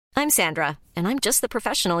I'm Sandra, and I'm just the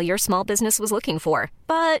professional your small business was looking for.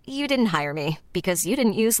 But you didn't hire me because you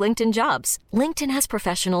didn't use LinkedIn Jobs. LinkedIn has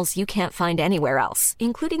professionals you can't find anywhere else,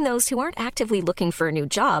 including those who aren't actively looking for a new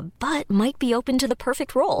job, but might be open to the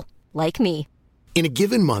perfect role, like me. In a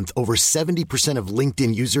given month, over 70% of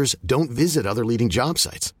LinkedIn users don't visit other leading job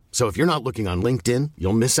sites. So if you're not looking on LinkedIn,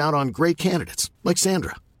 you'll miss out on great candidates like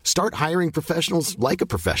Sandra. Start hiring professionals like a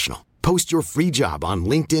professional. Post your free job on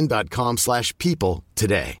linkedin.com/people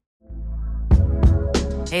today.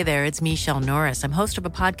 Hey there, it's Michelle Norris. I'm host of a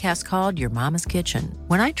podcast called Your Mama's Kitchen.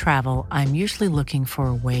 When I travel, I'm usually looking for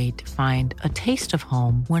a way to find a taste of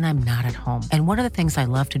home when I'm not at home. And one of the things I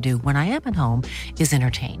love to do when I am at home is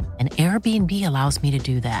entertain. And Airbnb allows me to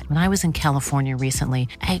do that. When I was in California recently,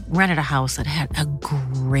 I rented a house that had a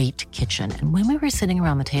great kitchen. And when we were sitting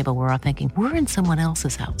around the table, we're all thinking, we're in someone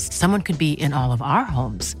else's house. Someone could be in all of our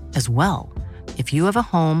homes as well. If you have a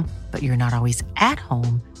home, but you're not always at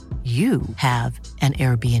home, you have an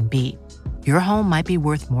Airbnb. Your home might be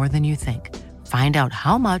worth more than you think. Find out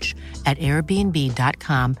how much at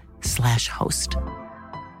airbnb.com/host. Down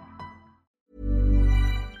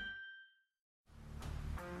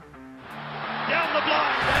the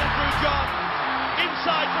blind, Andrew John.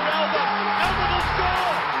 Inside for Albert. Albert will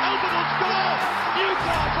score. Albert will score.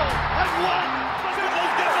 Newcastle have won.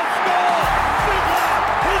 Fiddler's going to score. Fiddler,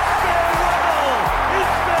 his farewell. His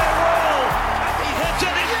farewell. And he hits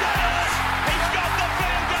it. He does. He's got the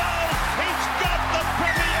field goal. He's got the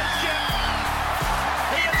premiership.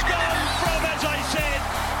 He has gone from, as I said,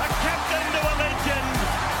 a captain to a legend.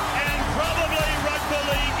 And probably rugby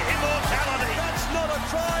league immortality. That's not a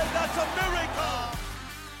try. That's a miracle.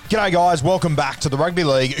 G'day guys, welcome back to the Rugby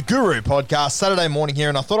League Guru podcast, Saturday morning here,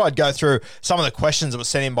 and I thought I'd go through some of the questions that were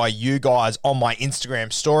sent in by you guys on my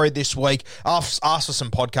Instagram story this week. Ask for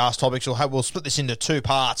some podcast topics. We'll split this into two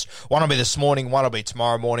parts. One will be this morning, one will be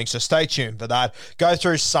tomorrow morning, so stay tuned for that. Go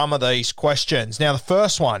through some of these questions. Now, the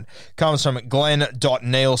first one comes from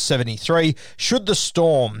Glenn.Neil73. Should the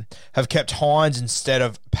Storm have kept Hines instead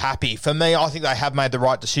of Pappy? For me, I think they have made the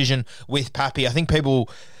right decision with Pappy. I think people...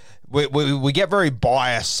 We get very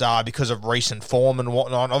biased because of recent form and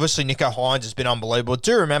whatnot. Obviously, Nicho Hynes has been unbelievable.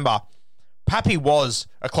 Do remember, Pappy was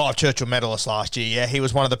a Clive Churchill medalist last year. Yeah, he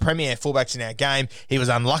was one of the premier fullbacks in our game. He was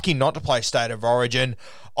unlucky not to play State of Origin.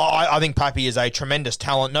 I think Pappy is a tremendous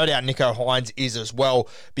talent. No doubt Nicho Hynes is as well.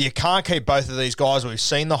 But you can't keep both of these guys. We've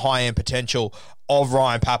seen the high-end potential of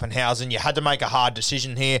Ryan Papenhuyzen. You had to make a hard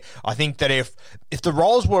decision here. I think that if the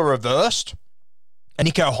roles were reversed, and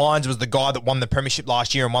Nicho Hynes was the guy that won the premiership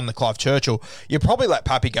last year and won the Clive Churchill, you'd probably let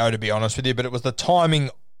Pappy go, to be honest with you, but it was the timing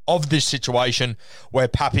of this situation where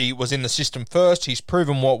Pappy was in the system first. He's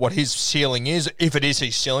proven what his ceiling is. If it is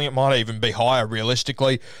his ceiling, it might even be higher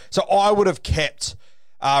realistically. So I would have kept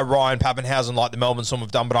Ryan Papenhuyzen like the Melbourne Storm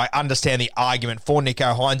have done, but I understand the argument for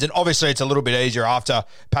Nicho Hynes, and obviously it's a little bit easier after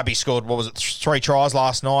Pappy scored, 3 tries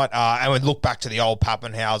last night, and we look back to the old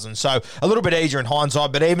Papenhuyzen, so a little bit easier in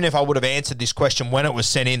hindsight. But even if I would have answered this question when it was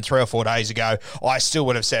sent in 3 or 4 days ago, I still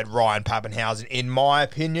would have said Ryan Papenhuyzen in my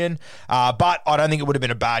opinion, but I don't think it would have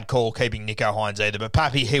been a bad call keeping Nicho Hynes either, but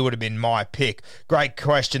Pappy, he would have been my pick. Great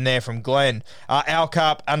question there from Glenn.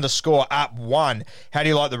 Alcup_app1, how do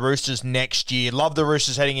you like the Roosters next year? Love the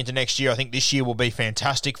Roosters heading into next year. I think this year will be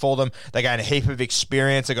fantastic for them. They gain a heap of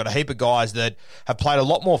experience. They've got a heap of guys that have played a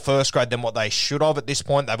lot more first grade than what they should have at this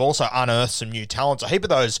point. They've also unearthed some new talents. A heap of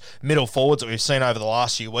those middle forwards that we've seen over the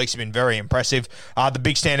last few weeks have been very impressive. The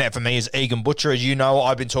big standout for me is Egan Butcher. As you know,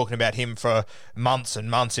 I've been talking about him for months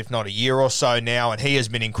and months, if not a year or so now, and he has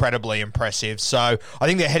been incredibly impressive. So I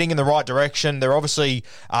think they're heading in the right direction. They're obviously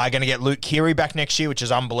going to get Luke Keary back next year, which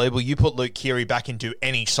is unbelievable. You put Luke Keary back into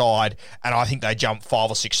any side, and I think they jump 5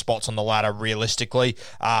 or 6 spots on the ladder realistically.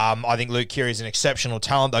 I think Luke Keary is an exceptional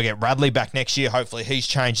talent. They'll get Radley back next year. Hopefully he's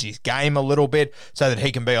changed his game a little bit so that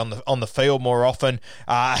he can be on the field more often.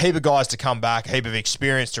 A heap of guys to come back, a heap of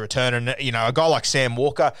experience to return, and a guy like Sam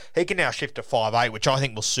Walker, he can now shift to 5'8", which I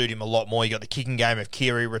think will suit him a lot more. You got the kicking game of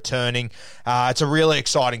Keary returning. It's a really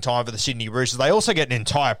exciting time for the Sydney Roosters. They also get an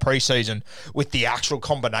entire preseason with the actual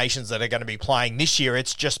combinations that are going to be playing. This year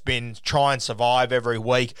it's just been try and survive every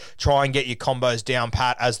week, try and get your combos down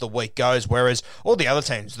pat as the week goes, whereas all the other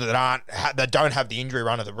teams that don't have the injury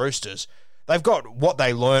run of the Roosters, they've got what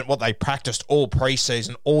they learnt, what they practiced all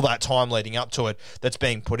preseason, all that time leading up to it that's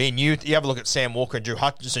being put in. You have a look at Sam Walker and Drew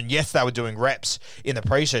Hutchinson. Yes, they were doing reps in the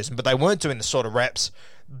preseason, but they weren't doing the sort of reps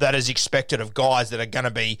that is expected of guys that are going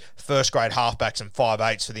to be first-grade halfbacks and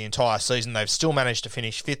 5'8" for the entire season. They've still managed to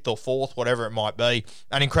finish 5th or 4th, whatever it might be.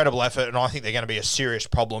 An incredible effort, and I think they're going to be a serious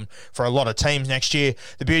problem for a lot of teams next year.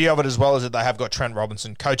 The beauty of it as well is that they have got Trent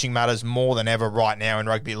Robinson. Coaching matters more than ever right now in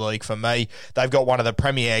rugby league for me. They've got one of the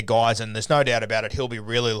premier guys, and there's no doubt about it, he'll be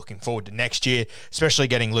really looking forward to next year, especially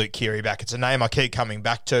getting Luke Keary back. It's a name I keep coming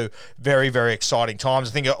back to. Very, very exciting times.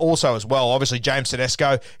 I think also as well, obviously James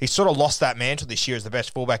Tedesco, he's sort of lost that mantle this year as the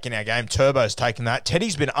best fullback in our game. Turbo's taken that.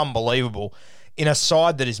 Teddy's been unbelievable in a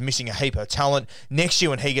side that is missing a heap of talent. Next year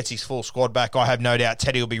when he gets his full squad back, I have no doubt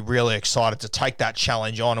Teddy will be really excited to take that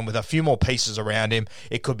challenge on, and with a few more pieces around him,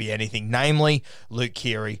 it could be anything, namely Luke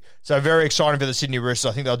Keary. So very exciting for the Sydney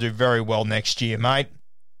Roosters. I think they'll do very well next year, mate.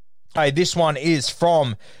 Hey, this one is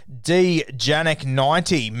from D. Janik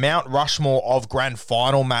 90, Mount Rushmore of grand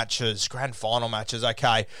final matches. Grand final matches,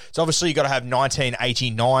 okay. So obviously you've got to have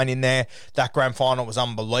 1989 in there. That grand final was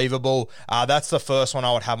unbelievable. That's the first one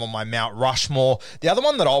I would have on my Mount Rushmore. The other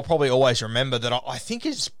one that I'll probably always remember that I think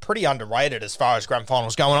is pretty underrated as far as grand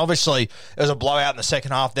finals go, and obviously it was a blowout in the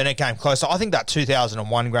second half, then it came closer. I think that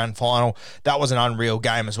 2001 grand final, that was an unreal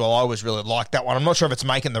game as well. I always really liked that one. I'm not sure if it's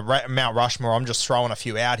making the Mount Rushmore. I'm just throwing a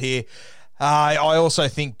few out here. I also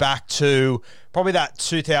think back to probably that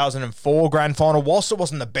 2004 grand final. Whilst it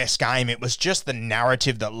wasn't the best game, it was just the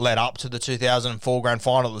narrative that led up to the 2004 grand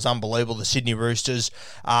final. It was unbelievable. The Sydney Roosters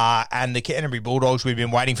and the Canterbury Bulldogs, we've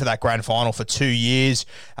been waiting for that grand final for 2 years.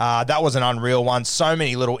 That was an unreal one. So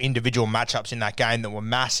many little individual matchups in that game that were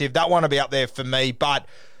massive. That one will be up there for me, but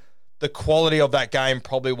the quality of that game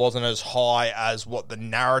probably wasn't as high as what the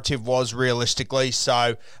narrative was realistically.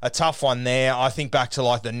 So a tough one there. I think back to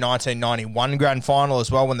like the 1991 grand final as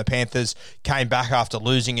well, when the Panthers came back after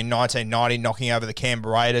losing in 1990, knocking over the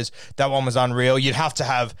Canberra Raiders. That one was unreal. You'd have to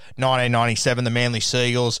have 1997, the Manly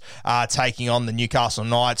Seagulls taking on the Newcastle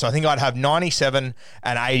Knights. So I think I'd have 97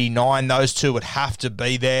 and 89. Those two would have to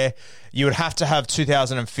be there. You would have to have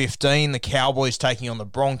 2015, the Cowboys taking on the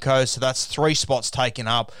Broncos. So that's 3 spots taken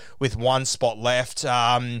up with 1 spot left.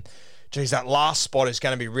 That last spot is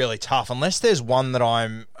going to be really tough unless there's one that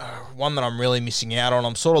I'm really missing out on.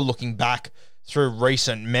 I'm sort of looking back through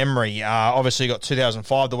recent memory. Obviously, you got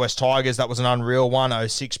 2005, the West Tigers. That was an unreal one.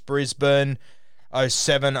 06, Brisbane.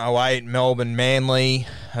 07, 08, Melbourne, Manly.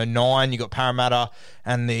 09, you got Parramatta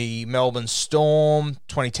and the Melbourne Storm.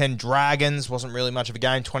 2010, Dragons, wasn't really much of a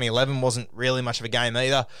game. 2011 wasn't really much of a game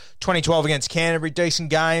either. 2012 against Canterbury, decent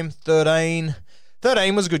game. 13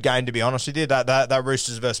 was a good game, to be honest with you. That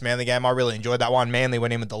Roosters versus Manly game, I really enjoyed that one. Manly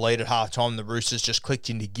went in with the lead at halftime. The Roosters just clicked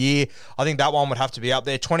into gear. I think that one would have to be up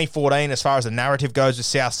there. 2014, as far as the narrative goes with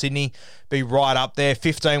South Sydney, be right up there.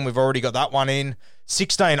 15, we've already got that one in.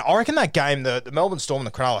 16, I reckon that game, the Melbourne Storm and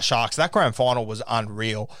the Cronulla Sharks, that grand final was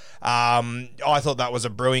unreal. I thought that was a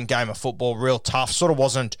brilliant game of football, real tough. Sort of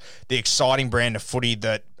wasn't the exciting brand of footy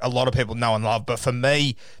that a lot of people know and love, but for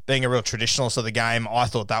me, being a real traditionalist of the game, I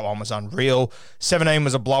thought that one was unreal. 17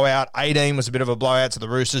 was a blowout. 18 was a bit of a blowout to the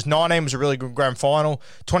Roosters. 19 was a really good grand final.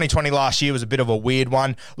 2020 last year was a bit of a weird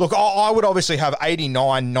one. Look, I would obviously have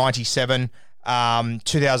 89, 97,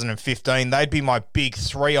 2015. They'd be my big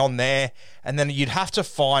 3 on there, and then you'd have to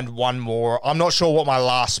find one more. I'm not sure what my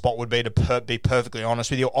last spot would be, to be perfectly honest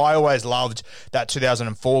with you. I always loved that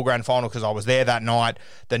 2004 grand final because I was there that night.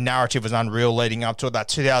 The narrative was unreal leading up to it. That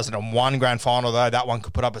 2001 grand final, though, that one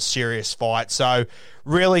could put up a serious fight. So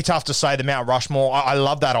really tough to say the Mount Rushmore. I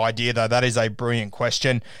love that idea, though. That is a brilliant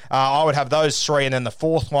question. I would have those 3, and then the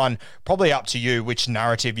 4th one, probably up to you which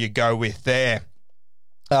narrative you go with there.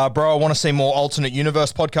 Bro, I want to see more alternate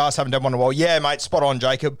universe podcasts. Haven't done one in a while. Yeah, mate, spot on,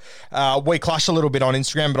 Jacob. We clash a little bit on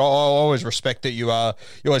Instagram, but I always respect that you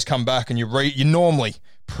always come back and you're normally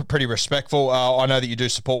pretty respectful. I know that you do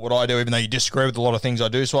support what I do, even though you disagree with a lot of things I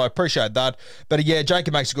do, so I appreciate that. But yeah,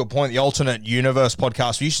 Jacob makes a good point. The alternate universe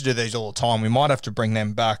podcast, we used to do these all the time. We might have to bring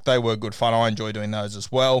them back. They were good fun. I enjoy doing those as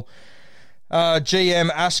well. GM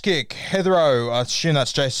Askick, Heathero, I assume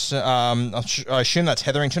that's Jason. I assume that's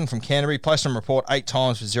Hetherington from Canterbury. Placed on report 8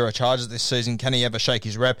 times with 0 charges this season. Can he ever shake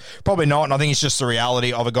his rep? Probably not. And I think it's just the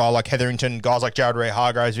reality of a guy like Hetherington, guys like Jared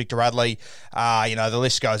Rea-Hargreaves, Victor Radley. The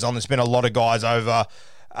list goes on. There's been a lot of guys over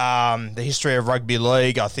the history of rugby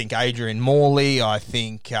league. I think Adrian Morley. I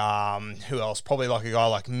think who else? Probably like a guy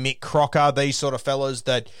like Mick Crocker. These sort of fellas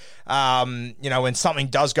that. When something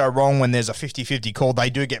does go wrong, when there's a 50-50 call, they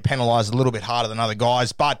do get penalised a little bit harder than other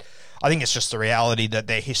guys. But I think it's just the reality that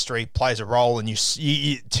their history plays a role, and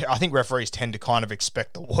I think referees tend to kind of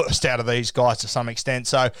expect the worst out of these guys to some extent.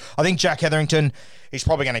 So I think Jack Hetherington, he's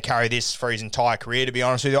probably going to carry this for his entire career, to be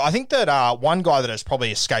honest with you. I think that one guy that has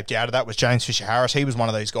probably escaped out of that was James Fisher-Harris. He was one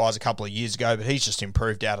of these guys a couple of years ago, but he's just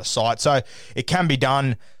improved out of sight. So it can be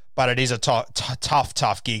done, but it is a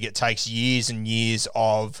tough gig. It takes years and years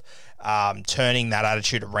of turning that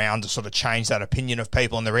attitude around to sort of change that opinion of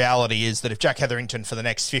people. And the reality is that if Jack Hetherington for the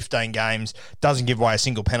next 15 games doesn't give away a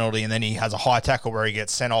single penalty and then he has a high tackle where he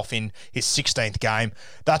gets sent off in his 16th game,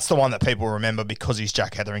 that's the one that people remember because he's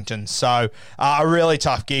Jack Hetherington. So a really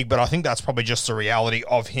tough gig, but I think that's probably just the reality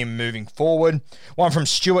of him moving forward. One from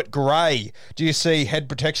Stuart Gray. Do you see head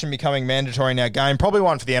protection becoming mandatory in our game? Probably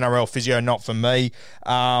one for the NRL physio, not for me.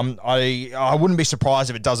 I wouldn't be surprised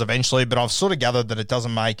if it does eventually, but I've sort of gathered that it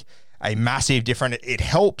doesn't make a massive difference. It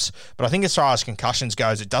helps, but I think as far as concussions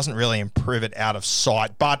goes, it doesn't really improve it out of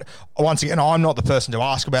sight. But once again, I'm not the person to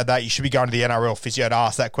ask about that. You should be going to the NRL physio to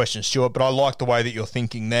ask that question, Stuart, but I like the way that you're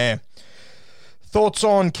thinking there. Thoughts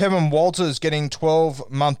on Kevin Walters getting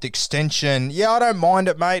 12-month extension? Yeah, I don't mind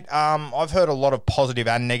it, mate. I've heard a lot of positive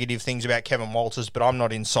and negative things about Kevin Walters, but I'm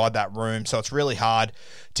not inside that room, so it's really hard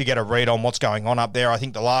to get a read on what's going on up there. I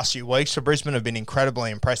think the last few weeks for Brisbane have been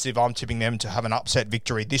incredibly impressive. I'm tipping them to have an upset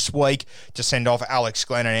victory this week to send off Alex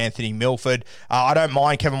Glenn and Anthony Milford. I don't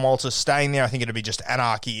mind Kevin Walters staying there. I think it'd be just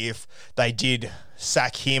anarchy if they did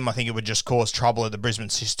sack him. I think it would just cause trouble at the Brisbane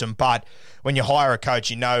system. But when you hire a coach,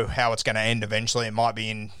 you know how it's going to end eventually. It might be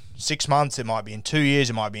in 6 months, it might be in 2 years,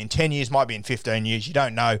 it might be in 10 years, it might be in 15 years. You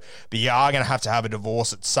don't know, but you are going to have a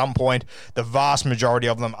divorce at some point. The vast majority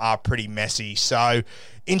of them are pretty messy. So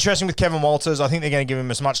interesting with Kevin Walters. I think they're going to give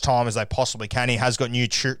him as much time as they possibly can. He has got new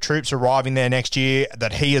troops arriving there next year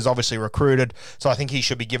that he has obviously recruited. So I think he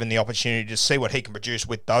should be given the opportunity to see what he can produce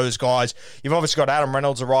with those guys. You've obviously got Adam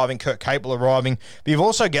Reynolds arriving, Kurt Capel arriving, but you've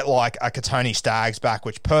also got like a Katoni Staggs back,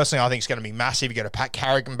 which personally I think is going to be massive. You get a Pat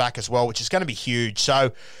Carrigan back as well, which is going to be huge.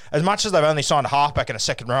 So as much as they've only signed a halfback and a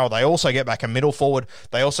second row, they also get back a middle forward.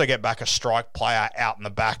 They also get back a strike player out in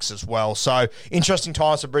the backs as well. So interesting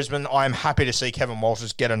times for Brisbane. I am happy to see Kevin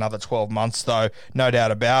Walters get another 12 months, though, no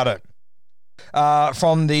doubt about it.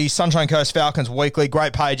 From the Sunshine Coast Falcons Weekly,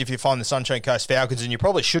 great page if you find the Sunshine Coast Falcons, and you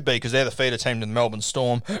probably should be because they're the feeder team to the Melbourne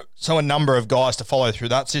Storm. So a number of guys to follow through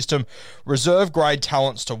that system. Reserve grade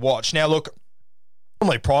talents to watch. Now, look, I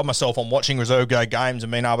normally pride myself on watching reserve grade games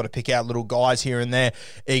and being able to pick out little guys here and there.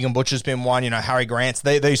 Egan Butcher's been one, Harry Grant's,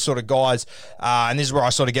 these sort of guys. And this is where I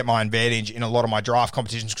sort of get my advantage in a lot of my draft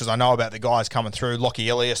competitions because I know about the guys coming through. Lockie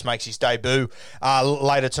Elias makes his debut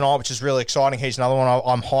later tonight, which is really exciting. He's another one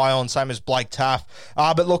I'm high on, same as Blake Taff.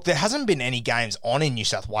 But look, there hasn't been any games on in New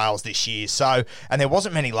South Wales this year, and there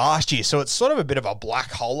wasn't many last year, so it's sort of a bit of a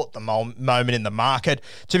black hole at the moment in the market.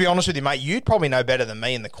 To be honest with you, mate, you'd probably know better than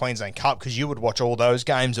me in the Queensland Cup because you would watch all those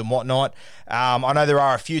games and whatnot. I know there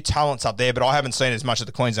are a few talents up there, but I haven't seen as much of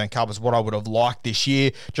the Queensland Cup as what I would have liked this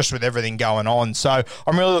year, just with everything going on. So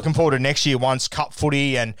I'm really looking forward to next year once Cup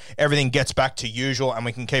footy and everything gets back to usual and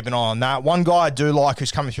we can keep an eye on that. One guy I do like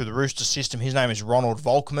who's coming through the Rooster system, his name is Ronald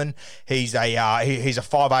Volkman. He's a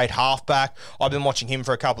 5'8" halfback. I've been watching him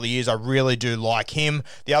for a couple of years. I really do like him.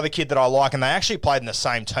 The other kid that I like, and they actually played in the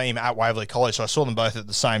same team at Waverley College, so I saw them both at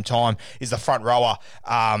the same time, is the front rower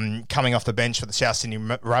coming off the bench for the South Sydney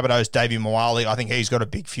Rabbitohs, Davey Moali. I think he's got a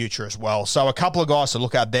big future as well. So a couple of guys to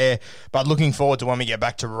look at there, but looking forward to when we get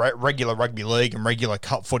back to regular rugby league and regular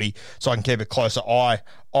cup footy so I can keep a closer eye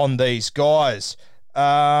on these guys.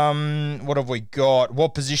 What have we got?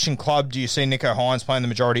 What position club do you see Nicho Hynes playing the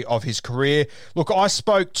majority of his career? Look, I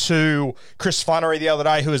spoke to Chris Flannery the other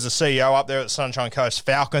day, who is the CEO up there at the Sunshine Coast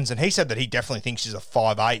Falcons, and he said that he definitely thinks he's a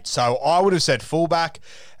 5'8". So I would have said fullback,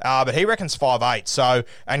 but he reckons 5'8". So,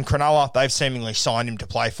 and Cronulla, they've seemingly signed him to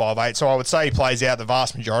play 5'8". So I would say he plays out the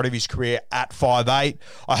vast majority of his career at 5'8".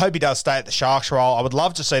 I hope he does stay at the Sharks role. I would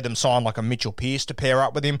love to see them sign like a Mitchell Pearce to pair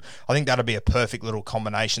up with him. I think that'd be a perfect little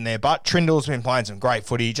combination there. But Trindle's been playing some great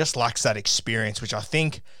footy. He just lacks that experience, which I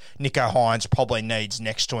think Nicho Hynes probably needs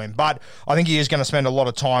next to him. But I think he is going to spend a lot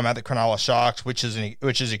of time at the Cronulla Sharks, which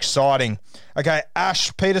is exciting. Okay,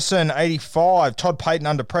 Ash Peterson, 85. Todd Payton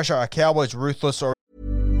under pressure. Are Cowboys ruthless or...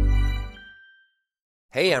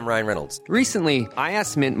 Hey, I'm Ryan Reynolds. Recently, I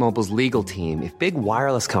asked Mint Mobile's legal team if big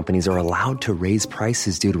wireless companies are allowed to raise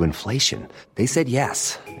prices due to inflation. They said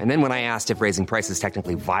yes. And then when I asked if raising prices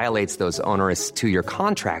technically violates those onerous two-year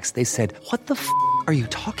contracts, they said, "What the f*** are you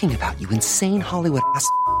talking about, you insane Hollywood ass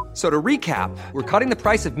f- So to recap, we're cutting the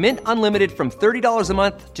price of Mint Unlimited from $30 a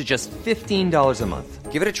month to just $15 a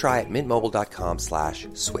month. Give it a try at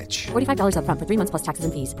mintmobile.com/switch. $45 up front for 3 months plus taxes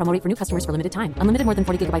and fees. Promo rate for new customers for limited time. Unlimited more than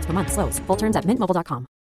 40 gigabytes per month. Slows full terms at mintmobile.com.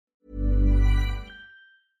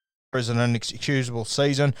 Is an inexcusable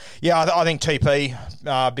season. Yeah, I think TP,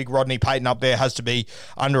 big Rodney Payton up there, has to be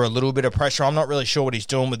under a little bit of pressure. I'm not really sure what he's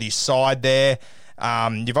doing with his side there.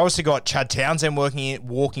 You've obviously got Chad Townsend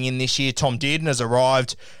walking in this year. Tom Dearden has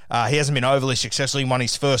arrived. He hasn't been overly successful. He won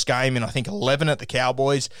his first game in, I think, 11 at the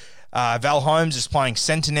Cowboys. Val Holmes is playing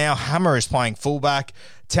centre now. Hammer is playing fullback.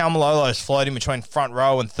 Taumalolo is floating between front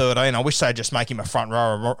row and 13. I wish they'd just make him a front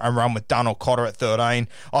row and run with Dunn or Cotter at 13.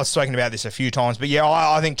 I've spoken about this a few times. But yeah,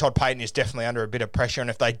 I think Todd Payton is definitely under a bit of pressure. And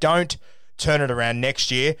if they don't turn it around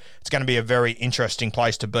next year, it's going to be a very interesting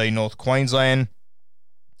place to be, North Queensland.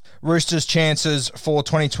 Roosters' chances for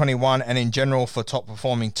 2021 and in general for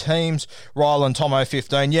top-performing teams. Ryland Tomo,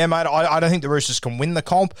 15. Yeah, mate, I don't think the Roosters can win the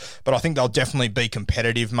comp, but I think they'll definitely be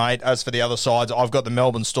competitive, mate. As for the other sides, I've got the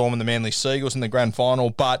Melbourne Storm and the Manly Seagulls in the grand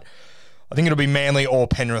final, but I think it'll be Manly or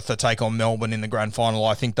Penrith to take on Melbourne in the grand final.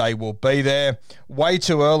 I think they will be there. Way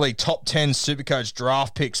too early, top 10 Supercoach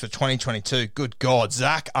draft picks for 2022. Good God.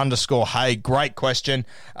 Zach_Hay, great question.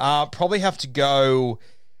 Probably have to go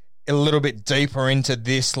a little bit deeper into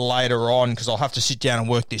this later on because I'll have to sit down and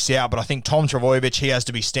work this out. But I think Tom Trbojevic, he has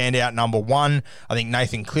to be standout number 1. I think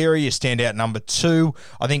Nathan Cleary is standout number 2.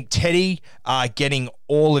 I think Teddy getting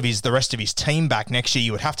all of the rest of his team back next year,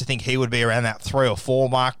 you would have to think he would be around that 3 or 4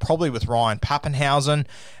 mark, probably with Ryan Pappenhausen.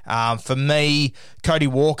 For me, Cody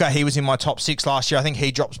Walker, he was in my top 6 last year. I think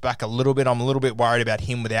he drops back a little bit. I'm a little bit worried about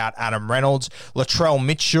him without Adam Reynolds. Latrell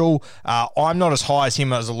Mitchell, I'm not as high as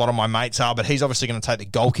him as a lot of my mates are, but he's obviously going to take the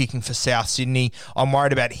goal kicking for South Sydney. I'm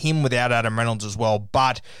worried about him without Adam Reynolds as well,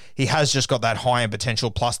 but he has just got that high-end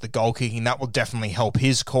potential plus the goal kicking. That will definitely help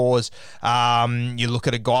his cause. You look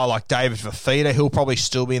at a guy like David Fafita, he'll probably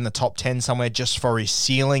still be in the top 10 somewhere just for his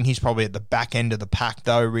ceiling. He's probably at the back end of the pack,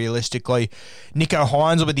 though, realistically. Nicho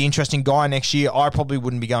Hynes will be the interesting guy next year. I probably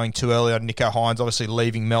wouldn't be going too early on Nicho Hynes, obviously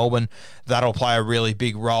leaving Melbourne. That'll play a really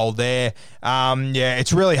big role there. Yeah,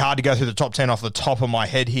 it's really hard to go through the top 10 off the top of my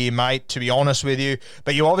head here, mate, to be honest with you.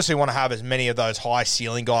 But you obviously want to have as many of those high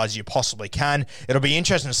ceiling guys as you possibly can. It'll be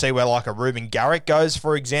interesting to see where like a Ruben Garrick goes,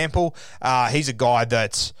 for example. He's a guy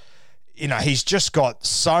that's, he's just got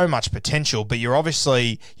so much potential, but you're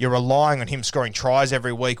relying on him scoring tries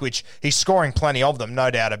every week, which he's scoring plenty of them,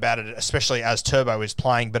 no doubt about it, especially as Turbo is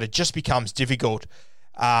playing, but it just becomes difficult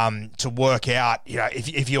to work out,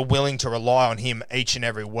 if you're willing to rely on him each and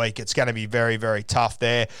every week. It's going to be very, very tough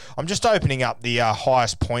there. I'm just opening up the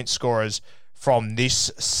highest point scorers from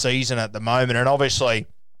this season at the moment, and obviously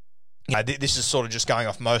this is sort of just going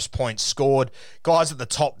off most points scored. Guys at the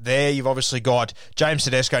top there, you've obviously got James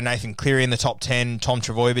Tedesco, Nathan Cleary in the top 10, Tom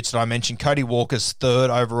Trbojevic that I mentioned. Cody Walker's 3rd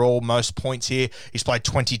overall, most points here. He's played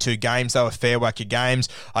 22 games. They were fair whack of games.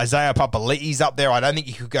 Isaiah Papali'i's up there. I don't think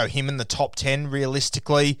you could go him in the top 10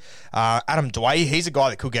 realistically. Adam Dwyer, he's a guy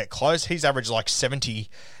that could get close. He's averaged like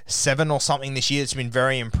 77 or something this year. It's been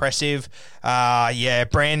very impressive.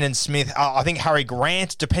 Brandon Smith. I think Harry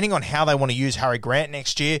Grant, depending on how they want to use Harry Grant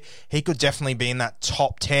next year, he could definitely be in that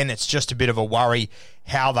top 10. It's just a bit of a worry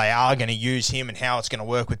how they are going to use him and how it's going to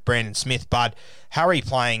work with Brandon Smith. But Harry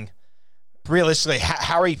playing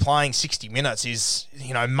 60 minutes is,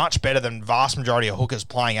 much better than vast majority of hookers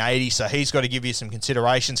playing 80. So he's got to give you some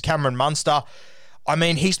considerations. Cameron Munster,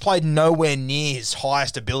 he's played nowhere near his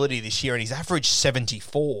highest ability this year, and he's averaged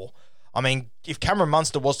 74. If Cameron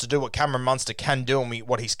Munster was to do what Cameron Munster can do and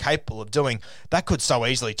what he's capable of doing, that could so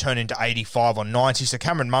easily turn into 85 or 90. So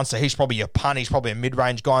Cameron Munster, he's probably a punt. He's probably a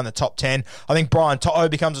mid-range guy in the top 10. I think Brian To'o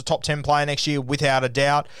becomes a top 10 player next year without a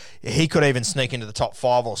doubt. He could even sneak into the top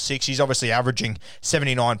 5 or 6. He's obviously averaging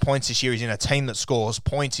 79 points this year. He's in a team that scores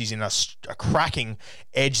points. He's in a cracking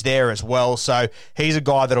edge there as well. So he's a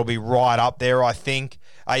guy that'll be right up there, I think.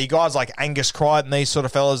 You guys like Angus Crichton, these sort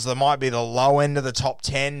of fellas, they might be the low end of the top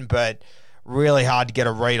 10, but really hard to get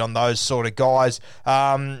a read on those sort of guys.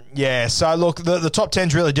 So look, the top 10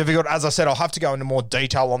 is really difficult. As I said, I'll have to go into more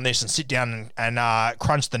detail on this and sit down and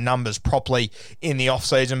crunch the numbers properly in the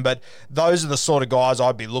off-season, but those are the sort of guys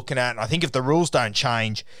I'd be looking at, and I think if the rules don't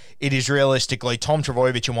change, it is realistically Tom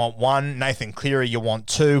Trbojevic you want 1, Nathan Cleary you want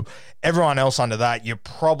 2, everyone else under that, you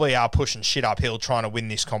probably are pushing shit uphill trying to win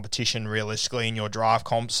this competition realistically in your draft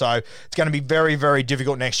comp, so it's going to be very, very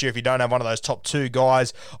difficult next year if you don't have one of those top 2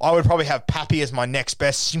 guys. I would probably have Pat Happy as my next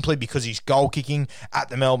best simply because he's goal kicking at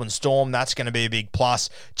the Melbourne Storm. That's going to be a big plus.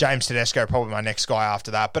 James Tedesco, probably my next guy after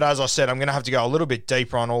that. But as I said, I'm going to have to go a little bit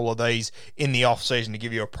deeper on all of these in the off-season to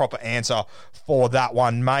give you a proper answer for that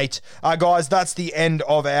one, mate. Guys, that's the end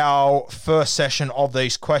of our first session of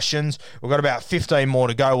these questions. We've got about 15 more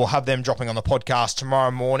to go. We'll have them dropping on the podcast tomorrow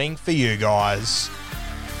morning for you guys.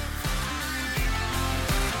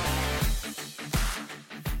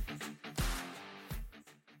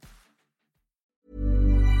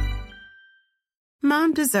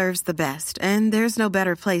 Mom deserves the best, and there's no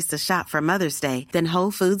better place to shop for Mother's Day than Whole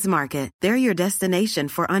Foods Market. They're your destination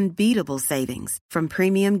for unbeatable savings, from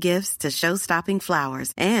premium gifts to show-stopping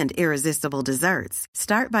flowers and irresistible desserts.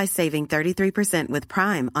 Start by saving 33% with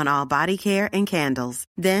Prime on all body care and candles.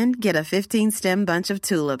 Then get a 15-stem bunch of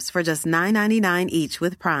tulips for just $9.99 each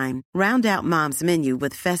with Prime. Round out Mom's menu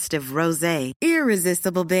with festive rosé,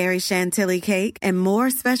 irresistible berry chantilly cake, and more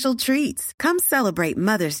special treats. Come celebrate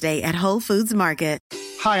Mother's Day at Whole Foods Market.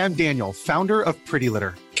 Hi, I'm Daniel, founder of Pretty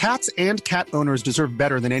Litter. Cats and cat owners deserve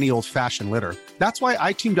better than any old-fashioned litter. That's why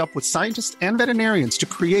I teamed up with scientists and veterinarians to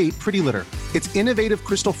create Pretty Litter. Its innovative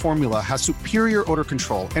crystal formula has superior odor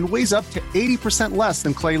control and weighs up to 80% less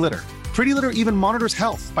than clay litter. Pretty Litter even monitors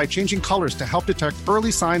health by changing colors to help detect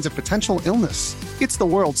early signs of potential illness. It's the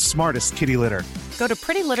world's smartest kitty litter. Go to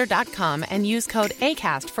prettylitter.com and use code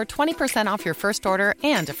ACAST for 20% off your first order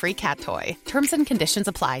and a free cat toy. Terms and conditions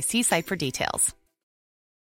apply. See site for details.